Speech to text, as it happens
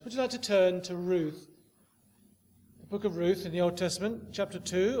Would you like to turn to Ruth? The book of Ruth in the Old Testament, chapter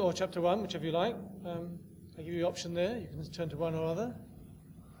 2 or chapter 1, whichever you like. I give you the option there. You can turn to one or other.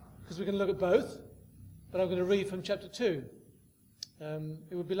 Because we're going to look at both. But I'm going to read from chapter 2.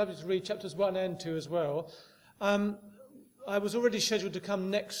 It would be lovely to read chapters 1 and 2 as well. I was already scheduled to come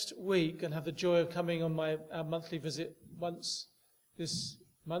next week and have the joy of coming on our monthly visit once this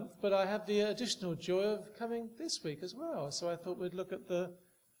month, but I have the additional joy of coming this week as well. So I thought we'd look at the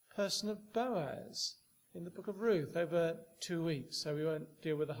person of Boaz in the book of Ruth over 2 weeks. So we won't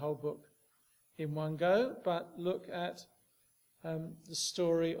deal with the whole book in one go, but look at the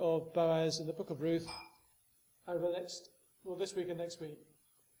story of Boaz in the book of Ruth over this week and next week.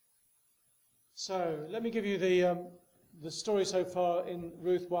 So let me give you the story so far in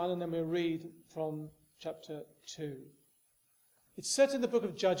Ruth 1, and then we'll read from chapter 2. It's set in the book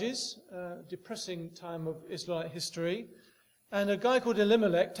of Judges, a depressing time of Israelite history, and a guy called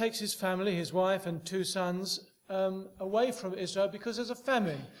Elimelech takes his family, his wife and 2 sons, away from Israel because there's a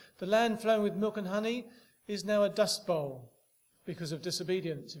famine. The land flowing with milk and honey is now a dust bowl because of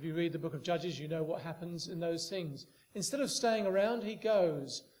disobedience. If you read the book of Judges, you know what happens in those things. Instead of staying around, he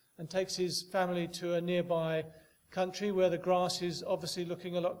goes and takes his family to a nearby country where the grass is obviously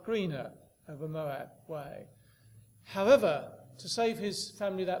looking a lot greener over Moab way. However, to save his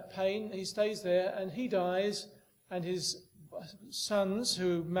family that pain, he stays there and he dies, and his sons,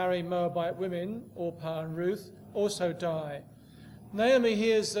 who marry Moabite women, Orpah and Ruth, also die. Naomi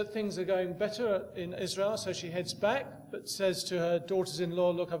hears that things are going better in Israel, so she heads back, but says to her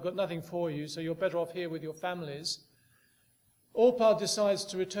daughters-in-law, look, I've got nothing for you, so you're better off here with your families. Orpah decides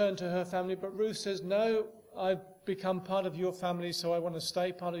to return to her family, but Ruth says, no, I've become part of your family, so I want to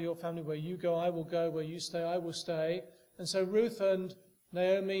stay part of your family. Where you go, I will go. Where you stay, I will stay. And so Ruth and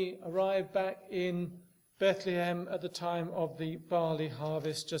Naomi arrive back in Bethlehem at the time of the barley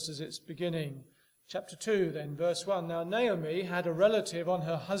harvest, just as it's beginning. Chapter 2 then, verse 1. Now Naomi had a relative on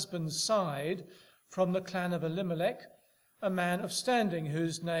her husband's side from the clan of Elimelech, a man of standing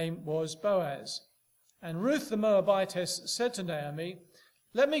whose name was Boaz. And Ruth the Moabitess said to Naomi,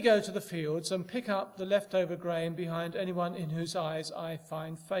 let me go to the fields and pick up the leftover grain behind anyone in whose eyes I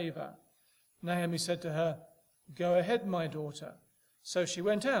find favour. Naomi said to her, go ahead, my daughter. So she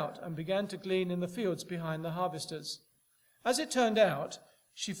went out and began to glean in the fields behind the harvesters. As it turned out,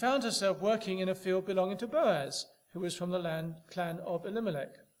 she found herself working in a field belonging to Boaz, who was from the clan of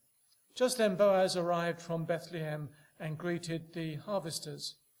Elimelech. Just then Boaz arrived from Bethlehem and greeted the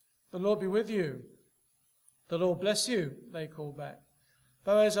harvesters. The Lord be with you. The Lord bless you, they called back.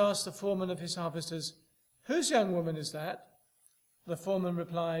 Boaz asked the foreman of his harvesters, whose young woman is that? The foreman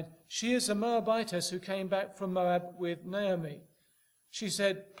replied, she is a Moabitess who came back from Moab with Naomi. She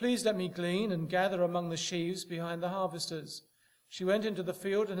said, please let me glean and gather among the sheaves behind the harvesters. She went into the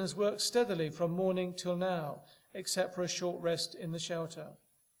field and has worked steadily from morning till now, except for a short rest in the shelter.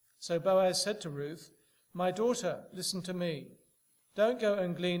 So Boaz said to Ruth, my daughter, listen to me. Don't go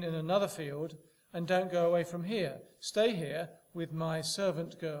and glean in another field, and don't go away from here. Stay here with my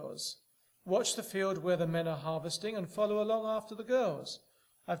servant girls. Watch the field where the men are harvesting and follow along after the girls.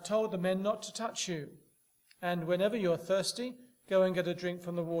 I've told the men not to touch you. And whenever you're thirsty, go and get a drink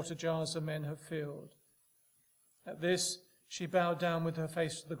from the water jars the men have filled. At this, she bowed down with her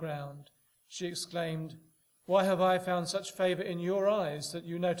face to the ground. She exclaimed, why have I found such favour in your eyes that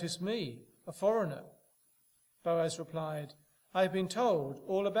you notice me, a foreigner? Boaz replied, I have been told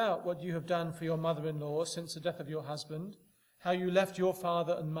all about what you have done for your mother-in-law since the death of your husband, how you left your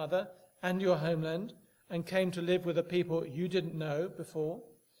father and mother and your homeland and came to live with a people you didn't know before.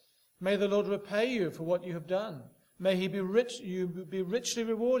 May the Lord repay you for what you have done. May you be richly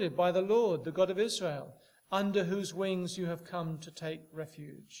rewarded by the Lord, the God of Israel, under whose wings you have come to take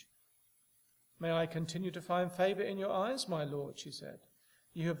refuge. May I continue to find favour in your eyes, my Lord, she said.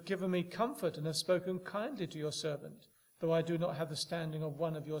 You have given me comfort and have spoken kindly to your servant, though I do not have the standing of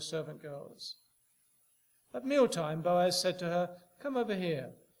one of your servant girls. At mealtime, Boaz said to her, come over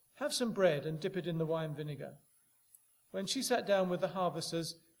here, have some bread and dip it in the wine vinegar. When she sat down with the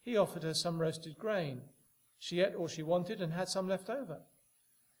harvesters, he offered her some roasted grain. She ate all she wanted and had some left over.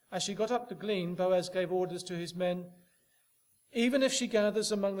 As she got up to glean, Boaz gave orders to his men, even if she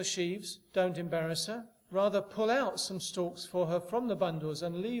gathers among the sheaves, don't embarrass her. Rather pull out some stalks for her from the bundles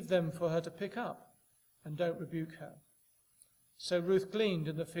and leave them for her to pick up, and don't rebuke her. So Ruth gleaned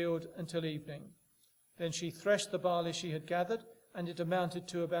in the field until evening. Then she threshed the barley she had gathered, and it amounted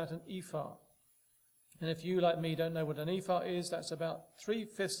to about an ephah. And if you, like me, don't know what an ephah is, that's about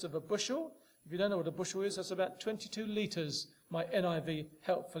 3/5 of a bushel. If you don't know what a bushel is, that's about 22 litres, my NIV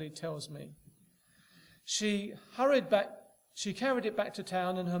helpfully tells me. She hurried back She carried it back to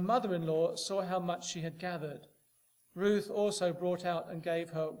town, and her mother-in-law saw how much she had gathered. Ruth also brought out and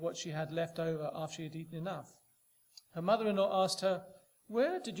gave her what she had left over after she had eaten enough. Her mother-in-law asked her,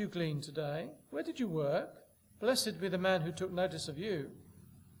 "Where did you glean today? Where did you work? Blessed be the man who took notice of you."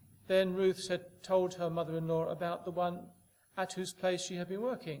 Then Ruth told her mother-in-law about the one at whose place she had been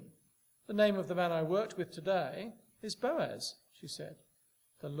working. "The name of the man I worked with today is Boaz," she said.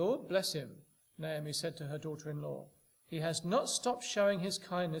 "The Lord bless him," Naomi said to her daughter-in-law. "He has not stopped showing his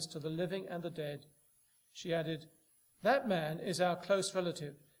kindness to the living and the dead." She added, "That man is our close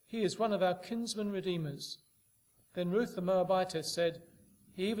relative. He is one of our kinsman redeemers." Then Ruth the Moabitess said,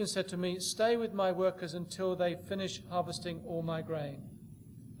 "He even said to me, 'Stay with my workers until they finish harvesting all my grain.'"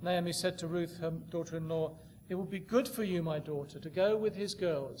 Naomi said to Ruth, her daughter-in-law, "It will be good for you, my daughter, to go with his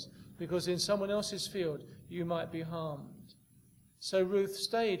girls, because in someone else's field you might be harmed." So Ruth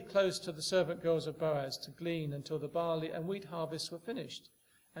stayed close to the servant girls of Boaz to glean until the barley and wheat harvests were finished,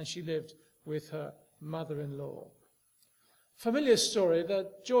 and she lived with her mother-in-law. Familiar story.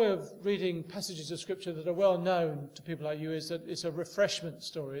 The joy of reading passages of Scripture that are well known to people like you is that it's a refreshment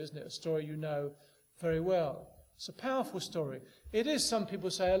story, isn't it? A story you know very well. It's a powerful story. It is, some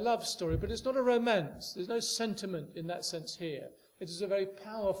people say, a love story, but it's not a romance. There's no sentiment in that sense here. It is a very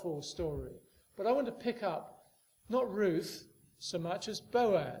powerful story. But I want to pick up not Ruth so much as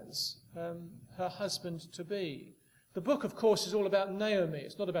Boaz, her husband-to-be. The book, of course, is all about Naomi.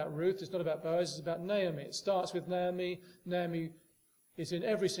 It's not about Ruth, it's not about Boaz, it's about Naomi. It starts with Naomi. Naomi is in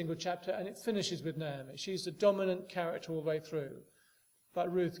every single chapter, and it finishes with Naomi. She's the dominant character all the way through.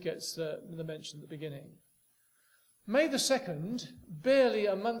 But Ruth gets the mention at the beginning. May the 2nd, barely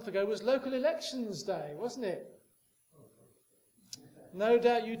a month ago, was local elections day, wasn't it? No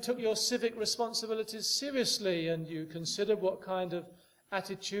doubt you took your civic responsibilities seriously and you considered what kind of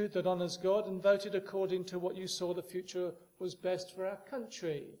attitude that honours God and voted according to what you saw the future was best for our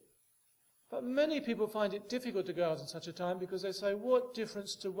country. But many people find it difficult to go out at such a time because they say, what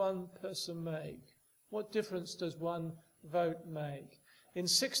difference does one person make? What difference does one vote make? In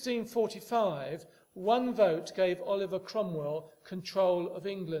 1645, one vote gave Oliver Cromwell control of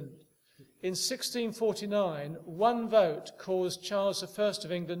England. In 1649, one vote caused Charles I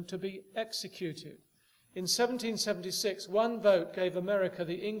of England to be executed. In 1776, one vote gave America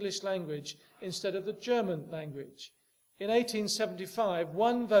the English language instead of the German language. In 1875,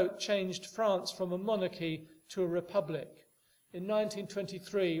 one vote changed France from a monarchy to a republic. In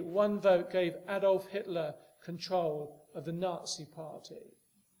 1923, one vote gave Adolf Hitler control of the Nazi Party.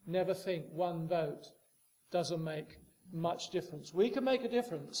 Never think one vote doesn't make much difference. We can make a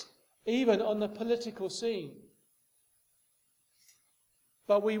difference, even on the political scene.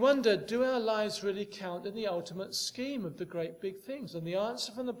 But we wonder, do our lives really count in the ultimate scheme of the great big things? And the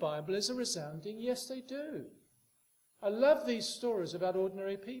answer from the Bible is a resounding yes, they do. I love these stories about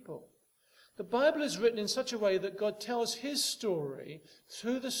ordinary people. The Bible is written in such a way that God tells his story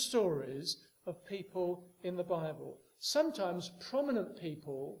through the stories of people in the Bible. Sometimes prominent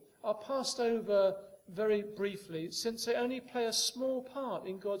people are passed over very briefly, since they only play a small part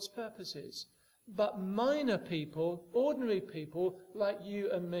in God's purposes. But minor people, ordinary people like you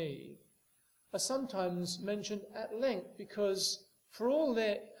and me, are sometimes mentioned at length because, for all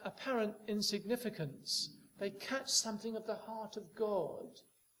their apparent insignificance, they catch something of the heart of God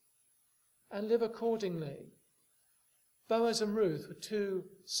and live accordingly. Boaz and Ruth were two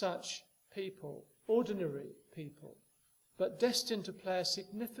such people, ordinary people, but destined to play a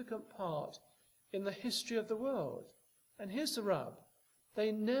significant part in the history of the world. And here's the rub.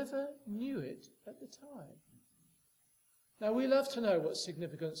 They never knew it at the time. Now, we love to know what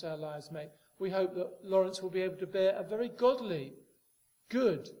significance our lives make. We hope that Lawrence will be able to bear a very godly,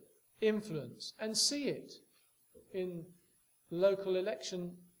 good influence and see it in local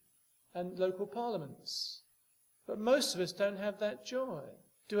election and local parliaments. But most of us don't have that joy.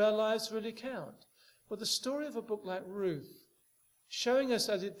 Do our lives really count? Well, the story of a book like Ruth, showing us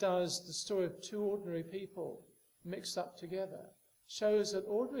as it does the story of two ordinary people mixed up together, shows that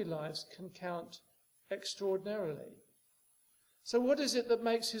ordinary lives can count extraordinarily. So what is it that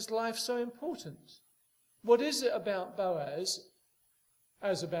makes his life so important? What is it about Boaz,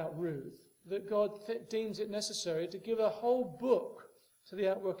 as about Ruth, that God deems it necessary to give a whole book to the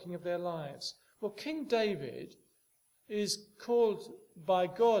outworking of their lives? Well, King David is called by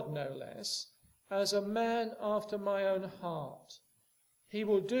God, no less, as a man after my own heart. He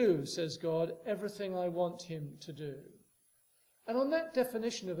will do, says God, everything I want him to do. And on that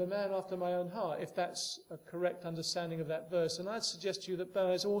definition of a man after my own heart, if that's a correct understanding of that verse, and I'd suggest to you that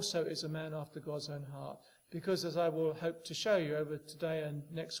Boaz also is a man after God's own heart, because as I will hope to show you over today and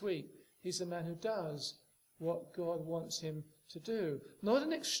next week, he's a man who does what God wants him to do. Not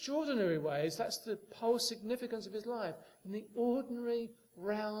in extraordinary ways, that's the whole significance of his life. In the ordinary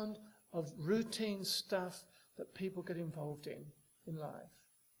round of routine stuff that people get involved in life.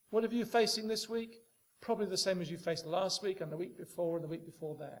 What are you facing this week? Probably the same as you faced last week and the week before and the week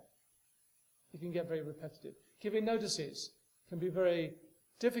before that. It can get very repetitive. Giving notices can be very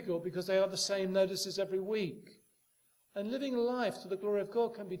difficult because they are the same notices every week. And living life to the glory of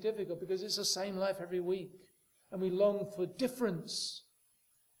God can be difficult because it's the same life every week. And we long for difference.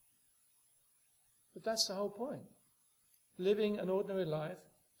 But that's the whole point. Living an ordinary life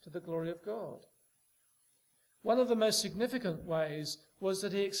to the glory of God. One of the most significant ways was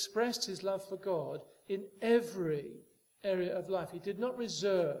that he expressed his love for God in every area of life. He did not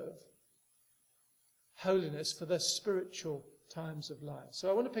reserve holiness for the spiritual times of life. So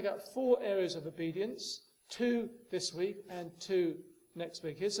I want to pick up 4 areas of obedience, 2 this week and 2 next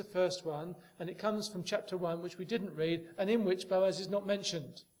week. Here's the first one, and it comes from chapter 1, which we didn't read, and in which Boaz is not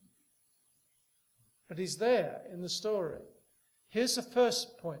mentioned. But he's there in the story. Here's the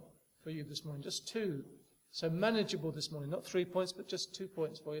first point for you this morning, just 2. So manageable this morning, not 3 points, but just 2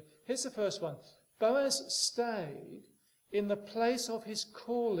 points for you. Here's the first one. Boaz stayed in the place of his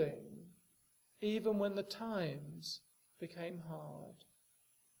calling, even when the times became hard.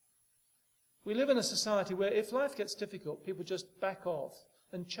 We live in a society where if life gets difficult, people just back off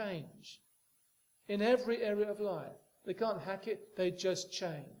and change. In every area of life. They can't hack it, they just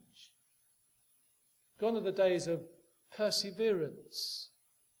change. Gone are the days of perseverance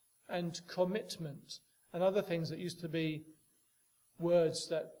and commitment and other things that used to be words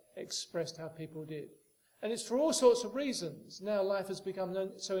that expressed how people did. And it's for all sorts of reasons. Now life has become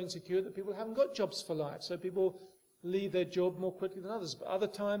so insecure that people haven't got jobs for life. So people leave their job more quickly than others. But other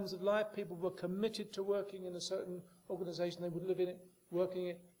times of life, people were committed to working in a certain organisation. They would live in it, working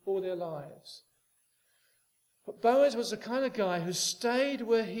it all their lives. But Boaz was the kind of guy who stayed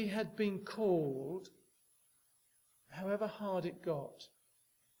where he had been called, however hard it got.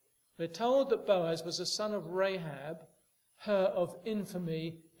 We're told that Boaz was the son of Rahab, her of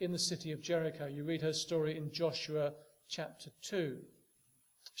infamy in the city of Jericho. You read her story in Joshua chapter 2.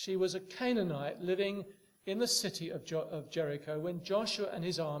 She was a Canaanite living in the city of Jericho when Joshua and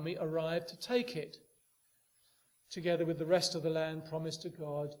his army arrived to take it, together with the rest of the land promised to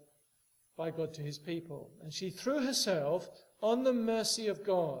God by God to his people. And she threw herself on the mercy of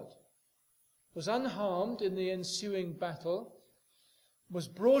God, was unharmed in the ensuing battle, was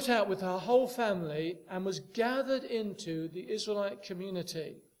brought out with her whole family, and was gathered into the Israelite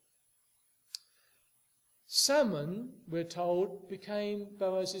community. Salmon, we're told, became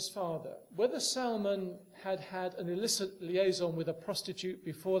Boaz's father. Whether Salmon had had an illicit liaison with a prostitute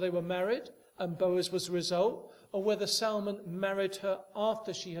before they were married, and Boaz was the result, or whether Salmon married her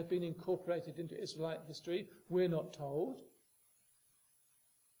after she had been incorporated into Israelite history, we're not told.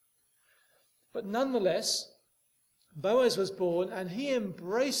 But nonetheless, Boaz was born, and he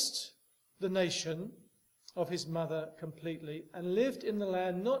embraced the nation of his mother completely and lived in the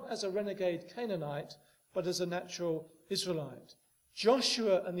land not as a renegade Canaanite, but as a natural Israelite.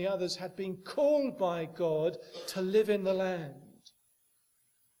 Joshua and the others had been called by God to live in the land.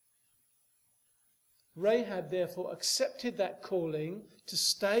 Rahab therefore accepted that calling to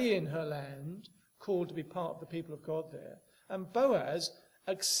stay in her land, called to be part of the people of God there. And Boaz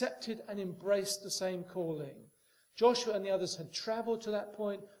accepted and embraced the same calling. Joshua and the others had travelled to that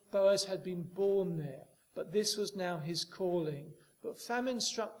point. Boaz had been born there. But this was now his calling. But famine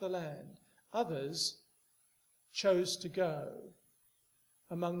struck the land. Others chose to go,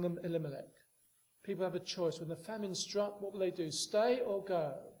 among them Elimelech. People have a choice. When the famine struck, what will they do? Stay or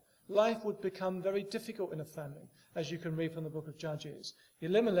go? Life would become very difficult in a famine, as you can read from the book of Judges.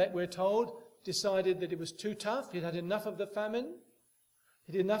 Elimelech, we're told, decided that it was too tough. He'd had enough of the famine.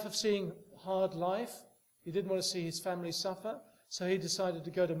 He'd had enough of seeing hard life. He didn't want to see his family suffer. So he decided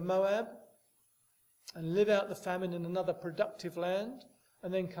to go to Moab and live out the famine in another productive land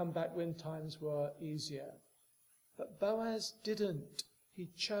and then come back when times were easier. But Boaz didn't. He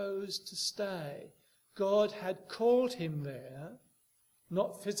chose to stay. God had called him there,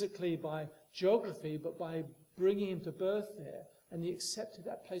 not physically by geography, but by bringing him to birth there, and he accepted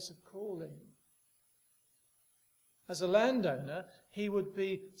that place of calling. As a landowner, he would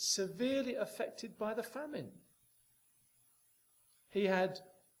be severely affected by the famine. He had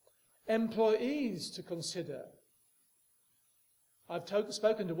employees to consider. I've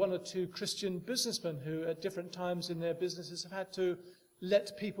spoken to 1 or 2 Christian businessmen who at different times in their businesses have had to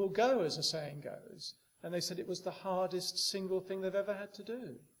let people go, as the saying goes. And they said it was the hardest single thing they've ever had to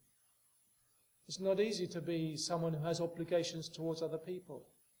do. It's not easy to be someone who has obligations towards other people.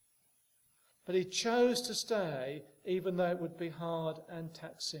 But he chose to stay even though it would be hard and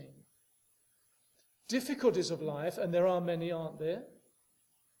taxing. Difficulties of life, and there are many, aren't there,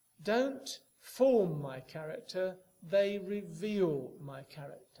 don't form my character, they reveal my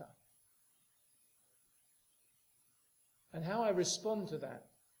character. And how I respond to that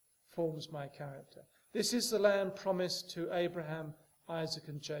forms my character. This is the land promised to Abraham, Isaac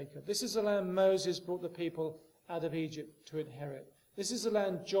and Jacob. This is the land Moses brought the people out of Egypt to inherit. This is the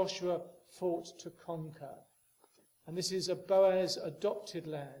land Joshua fought to conquer. And this is a Boaz adopted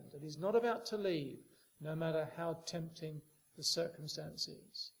land, and he's not about to leave, no matter how tempting the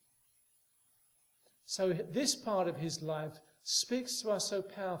circumstances. So this part of his life speaks to us so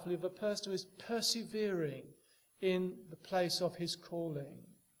powerfully of a person who is persevering in the place of his calling.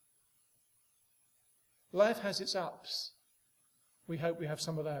 Life has its ups. We hope we have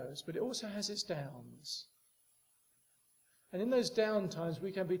some of those, but it also has its downs. And in those down times,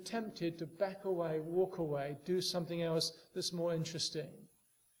 we can be tempted to back away, walk away, do something else that's more interesting.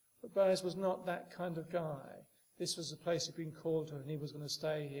 But Boaz was not that kind of guy. This was the place he'd been called to, and he was going to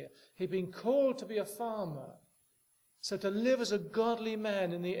stay here. He'd been called to be a farmer. So to live as a godly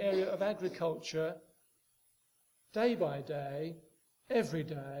man in the area of agriculture, day by day, every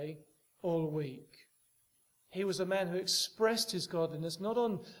day, all week. He was a man who expressed his godliness not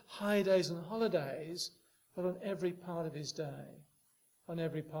on high days and holidays, but on every part of his day, on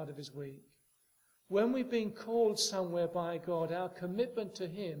every part of his week. When we've been called somewhere by God, our commitment to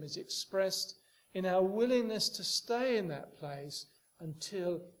him is expressed in our willingness to stay in that place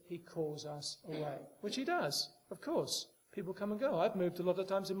until he calls us away, which he does, of course. People come and go. I've moved a lot of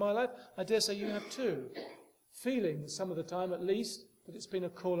times in my life. I dare say you have too. Feeling some of the time at least that it's been a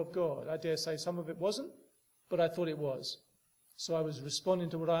call of God. I dare say some of it wasn't, but I thought it was. So I was responding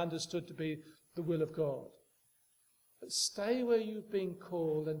to what I understood to be the will of God. But stay where you've been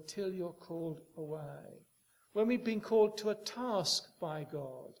called until you're called away. When we've been called to a task by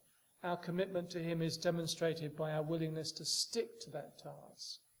God, our commitment to him is demonstrated by our willingness to stick to that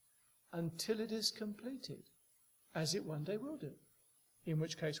task until it is completed, as it one day will do, in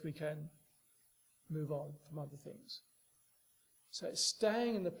which case we can move on from other things. So it's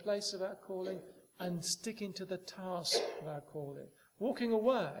staying in the place of our calling and sticking to the task of our calling. Walking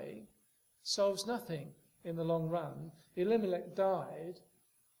away solves nothing in the long run. Elimelech died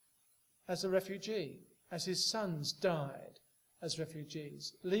as a refugee, as his sons died as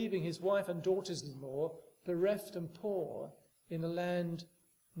refugees, leaving his wife and daughters-in-law bereft and poor in a land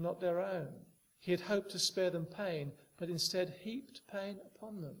not their own. He had hoped to spare them pain, but instead heaped pain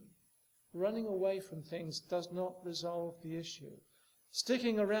upon them. Running away from things does not resolve the issue.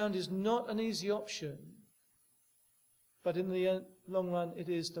 Sticking around is not an easy option, but in the long run it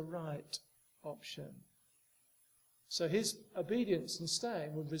is the right option. So his obedience and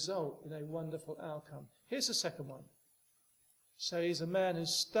staying would result in a wonderful outcome. Here's the second one. So he's a man who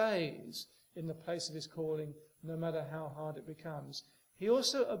stays in the place of his calling no matter how hard it becomes. He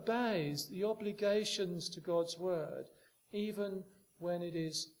also obeys the obligations to God's word, even when it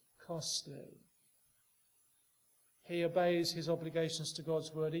is costly. He obeys his obligations to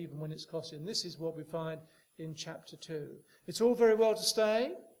God's word even when it's costly. And this is what we find in chapter 2. It's all very well to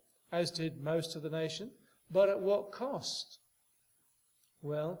stay, as did most of the nation, but at what cost?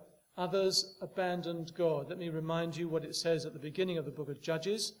 Well, others abandoned God. Let me remind you what it says at the beginning of the book of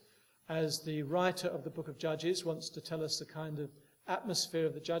Judges, as the writer of the book of Judges wants to tell us the kind of atmosphere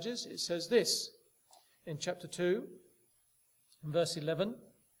of the Judges. It says this in chapter 2, verse 11.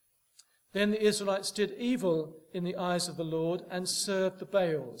 Then the Israelites did evil in the eyes of the Lord and served the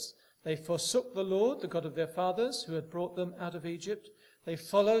Baals. They forsook the Lord, the God of their fathers, who had brought them out of Egypt. They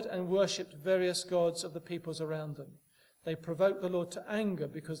followed and worshipped various gods of the peoples around them. They provoked the Lord to anger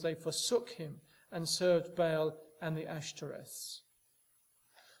because they forsook him and served Baal and the Ashtoreths.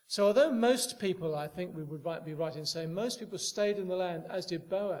 So although most people, I think we would be right in saying, most people stayed in the land, as did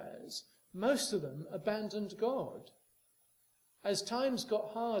Boaz, most of them abandoned God. As times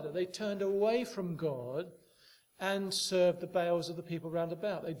got harder, they turned away from God and served the Baals of the people round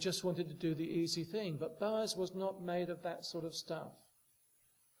about. They just wanted to do the easy thing. But Boaz was not made of that sort of stuff.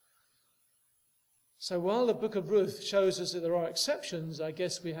 So while the book of Ruth shows us that there are exceptions, I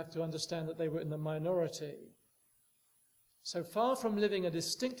guess we have to understand that they were in the minority. So far from living a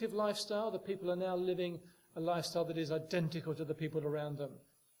distinctive lifestyle, the people are now living a lifestyle that is identical to the people around them,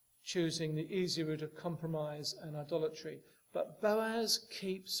 choosing the easy route of compromise and idolatry. But Boaz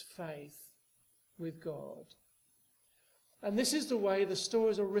keeps faith with God. And this is the way the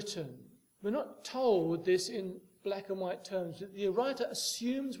stories are written. We're not told this in black and white terms. The writer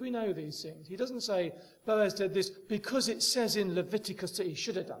assumes we know these things. He doesn't say Boaz did this because it says in Leviticus that he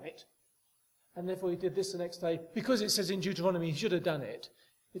should have done it. and therefore he did this the next day, because it says in Deuteronomy he should have done it.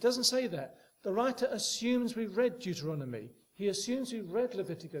 It doesn't say that. The writer assumes we read Deuteronomy. He assumes we read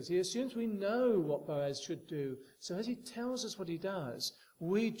Leviticus. He assumes we know what Boaz should do. So as he tells us what he does,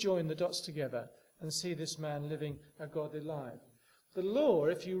 we join the dots together and see this man living a godly life. The law,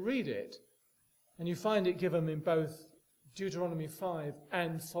 if you read it, and you find it given in both Deuteronomy 5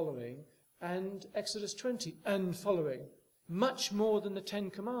 and following, and Exodus 20 and following, much more than the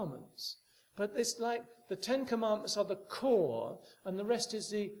Ten Commandments. But it's like the Ten Commandments are the core, and the rest is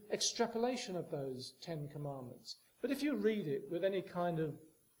the extrapolation of those Ten Commandments. But if you read it with any kind of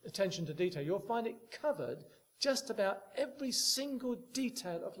attention to detail, you'll find it covered just about every single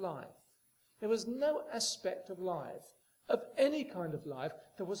detail of life. There was no aspect of life, of any kind of life,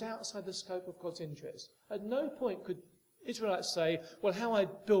 that was outside the scope of God's interest. At no point could Israelites say, well, how I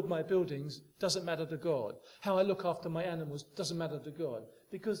build my buildings doesn't matter to God. How I look after my animals doesn't matter to God.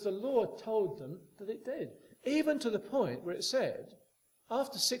 Because the Lord told them that it did. Even to the point where it said,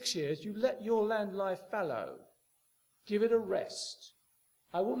 after 6 years, you let your land lie fallow. Give it a rest.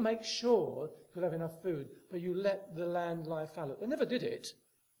 I will make sure you'll have enough food, but you let the land lie fallow. They never did it.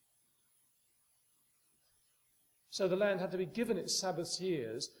 So the land had to be given its Sabbath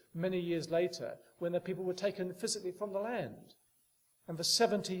years many years later, when the people were taken physically from the land. And for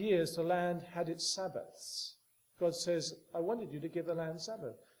 70 years the land had its Sabbaths. God says, I wanted you to give the land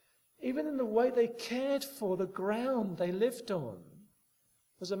Sabbath. Even in the way they cared for the ground they lived on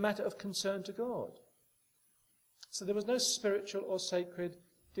was a matter of concern to God. So there was no spiritual or sacred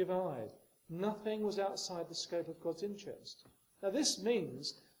divide. Nothing was outside the scope of God's interest. Now this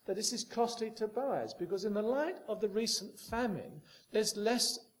means that this is costly to Boaz, because in the light of the recent famine, there's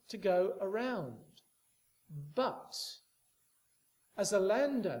less to go around. But as a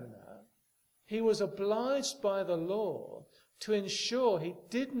landowner, he was obliged by the law to ensure he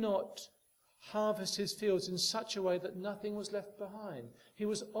did not harvest his fields in such a way that nothing was left behind. He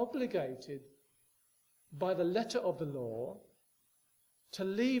was obligated by the letter of the law to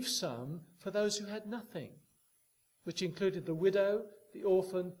leave some for those who had nothing, which included the widow, the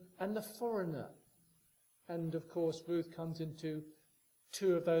orphan, and the foreigner. And of course, Ruth comes into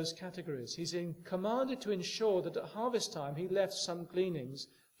two of those categories. He's commanded to ensure that at harvest time he left some gleanings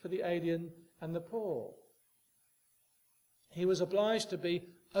for the alien and the poor. He was obliged to be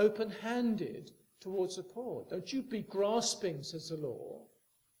open-handed towards the poor. Don't you be grasping, says the law,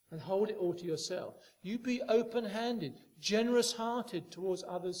 and hold it all to yourself. You be open-handed, generous-hearted towards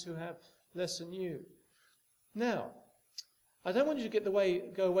others who have less than you. Now, I don't want you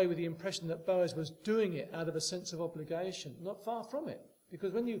to go away with the impression that Boaz was doing it out of a sense of obligation. Not far from it.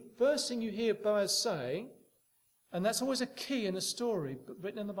 Because first thing you hear Boaz say, and that's always a key in a story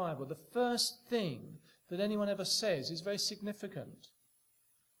written in the Bible, the first thing that anyone ever says is very significant.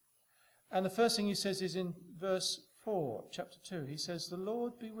 And the first thing he says is in verse 4, chapter 2. He says, the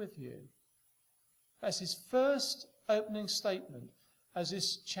Lord be with you. That's his first opening statement as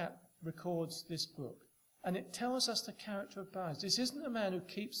this chap records this book. And it tells us the character of Boaz. This isn't a man who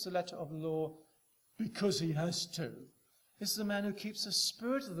keeps the letter of the law because he has to. This is a man who keeps the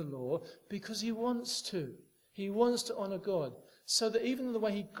spirit of the law because he wants to. He wants to honour God. So that even in the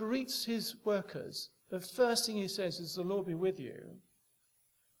way he greets his workers, the first thing he says is, the Lord be with you.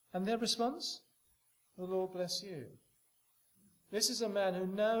 And their response? The Lord bless you. This is a man who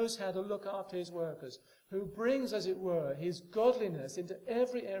knows how to look after his workers, who brings, as it were, his godliness into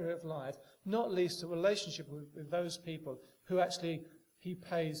every area of life, not least the relationship with those people who actually he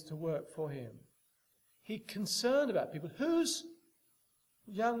pays to work for him. He's concerned about people. Whose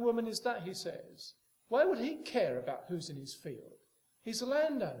young woman is that, he says? Why would he care about who's in his field? He's a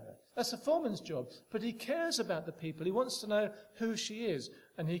landowner. That's a foreman's job. But he cares about the people. He wants to know who she is.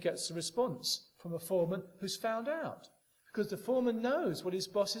 And he gets a response from a foreman who's found out. Because the foreman knows what his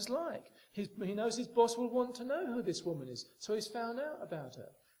boss is like. He knows his boss will want to know who this woman is. So he's found out about her.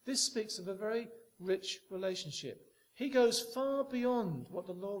 This speaks of a very rich relationship. He goes far beyond what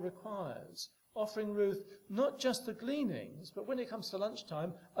the law requires, offering Ruth not just the gleanings, but when it comes to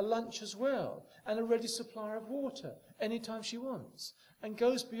lunchtime, a lunch as well, and a ready supply of water anytime she wants, and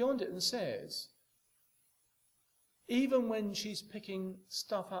goes beyond it and says, even when she's picking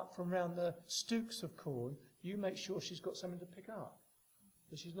stuff up from round the stooks of corn, you make sure she's got something to pick up,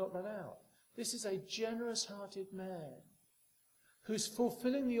 that she's not run out. This is a generous-hearted man who's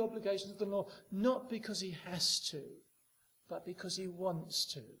fulfilling the obligations of the law, not because he has to, but because he wants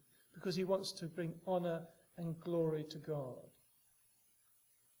to, because he wants to bring honour and glory to God.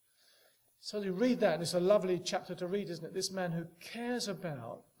 So you read that, and it's a lovely chapter to read, isn't it? This man who cares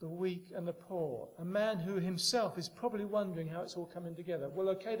about the weak and the poor. A man who himself is probably wondering how it's all coming together. Well,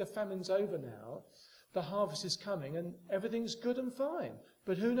 okay, the famine's over now. The harvest is coming, and everything's good and fine.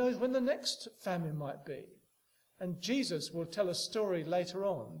 But who knows when the next famine might be? And Jesus will tell a story later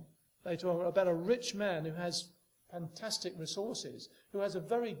on about a rich man who has fantastic resources, who has a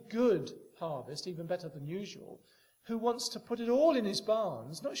very good harvest, even better than usual, who wants to put it all in his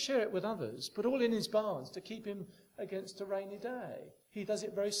barns, not share it with others, but all in his barns to keep him against a rainy day. He does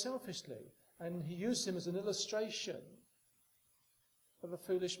it very selfishly, and he used him as an illustration of a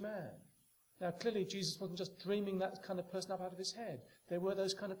foolish man. Now, clearly, Jesus wasn't just dreaming that kind of person up out of his head. There were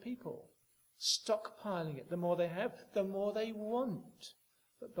those kind of people, stockpiling it. The more they have, the more they want.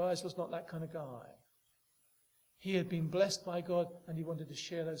 But Boaz was not that kind of guy. He had been blessed by God, and he wanted to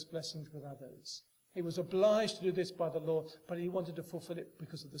share those blessings with others. He was obliged to do this by the law, but he wanted to fulfill it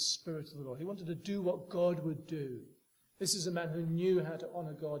because of the Spirit of the Lord. He wanted to do what God would do. This is a man who knew how to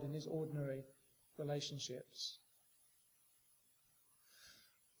honor God in his ordinary relationships.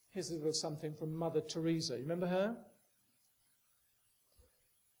 Here's a little something from Mother Teresa. You remember her?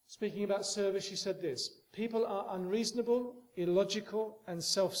 Speaking about service, she said this: people are unreasonable, illogical, and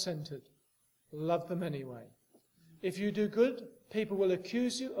self-centered. Love them anyway. If you do good, people will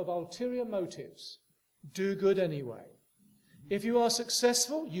accuse you of ulterior motives. Do good anyway. If you are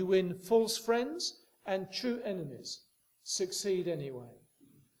successful, you win false friends and true enemies. Succeed anyway.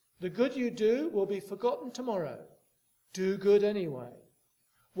 The good you do will be forgotten tomorrow. Do good anyway.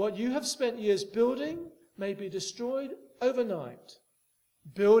 What you have spent years building may be destroyed overnight.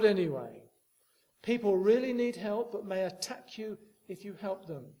 Build anyway. People really need help, but may attack you if you help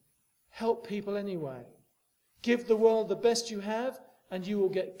them. Help people anyway. Give the world the best you have, and you will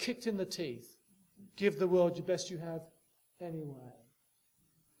get kicked in the teeth. Give the world the best you have anyway.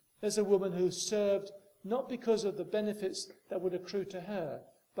 There's a woman who served not because of the benefits that would accrue to her,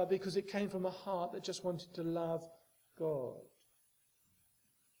 but because it came from a heart that just wanted to love God.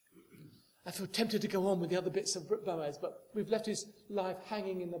 I feel tempted to go on with the other bits of Boaz, but we've left his life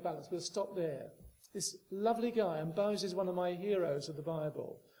hanging in the balance. We'll stop there. This lovely guy, and Boaz is one of my heroes of the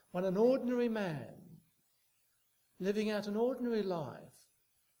Bible, when an ordinary man living out an ordinary life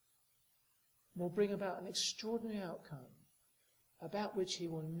will bring about an extraordinary outcome about which he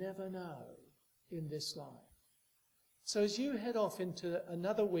will never know in this life. So as you head off into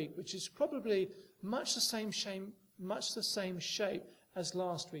another week, which is probably much the same shape as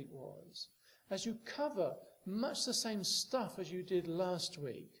last week was, as you cover much the same stuff as you did last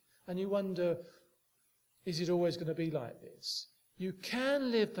week, and you wonder, is it always going to be like this? You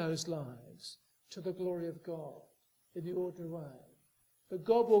can live those lives to the glory of God in the ordinary way. But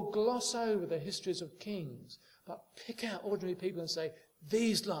God will gloss over the histories of kings, but pick out ordinary people and say,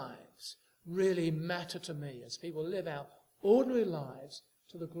 these lives really matter to me, as people live out ordinary lives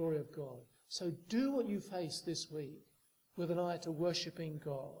to the glory of God. So do what you face this week with an eye to worshipping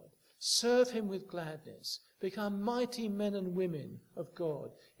God. Serve him with gladness. Become mighty men and women of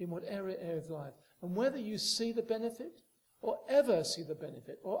God in whatever area of life. And whether you see the benefit or ever see the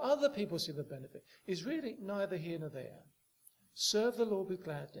benefit or other people see the benefit is really neither here nor there. Serve the Lord with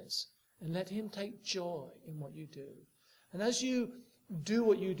gladness and let him take joy in what you do. And as you do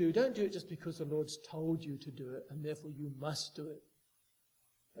what you do, don't do it just because the Lord's told you to do it and therefore you must do it.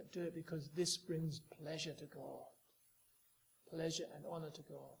 But do it because this brings pleasure to God. Pleasure and honor to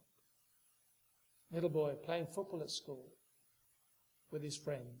God. Little boy playing football at school with his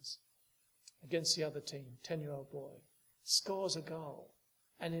friends against the other team, 10-year-old boy, scores a goal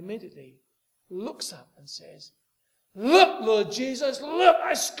and immediately looks up and says, "Look, Lord Jesus, look,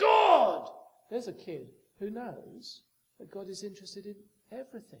 I scored!" There's a kid who knows that God is interested in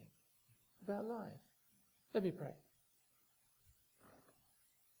everything about life. Let me pray.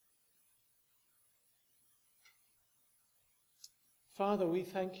 Father, we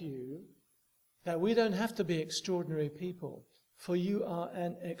thank you that we don't have to be extraordinary people, for you are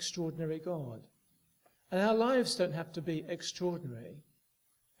an extraordinary God. And our lives don't have to be extraordinary,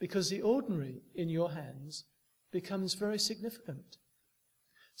 because the ordinary in your hands becomes very significant.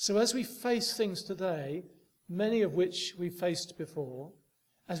 So as we face things today, many of which we faced before,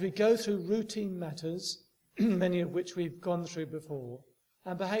 as we go through routine matters, many of which we've gone through before,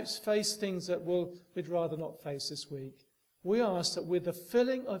 and perhaps face things that we'd rather not face this week, we ask that with the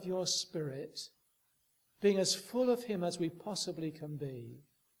filling of your Spirit, being as full of him as we possibly can be,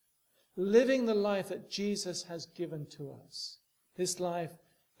 living the life that Jesus has given to us, this life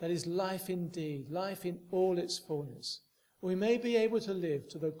that is life indeed, life in all its fullness, we may be able to live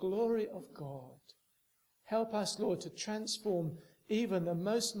to the glory of God. Help us, Lord, to transform even the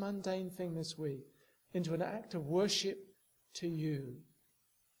most mundane thing this week, into an act of worship to you.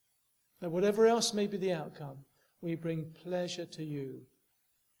 That whatever else may be the outcome, we bring pleasure to you,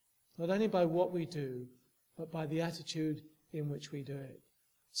 not only by what we do, but by the attitude in which we do it.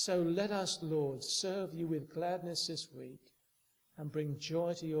 So let us, Lord, serve you with gladness this week and bring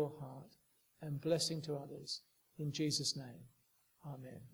joy to your heart and blessing to others. In Jesus' name, amen.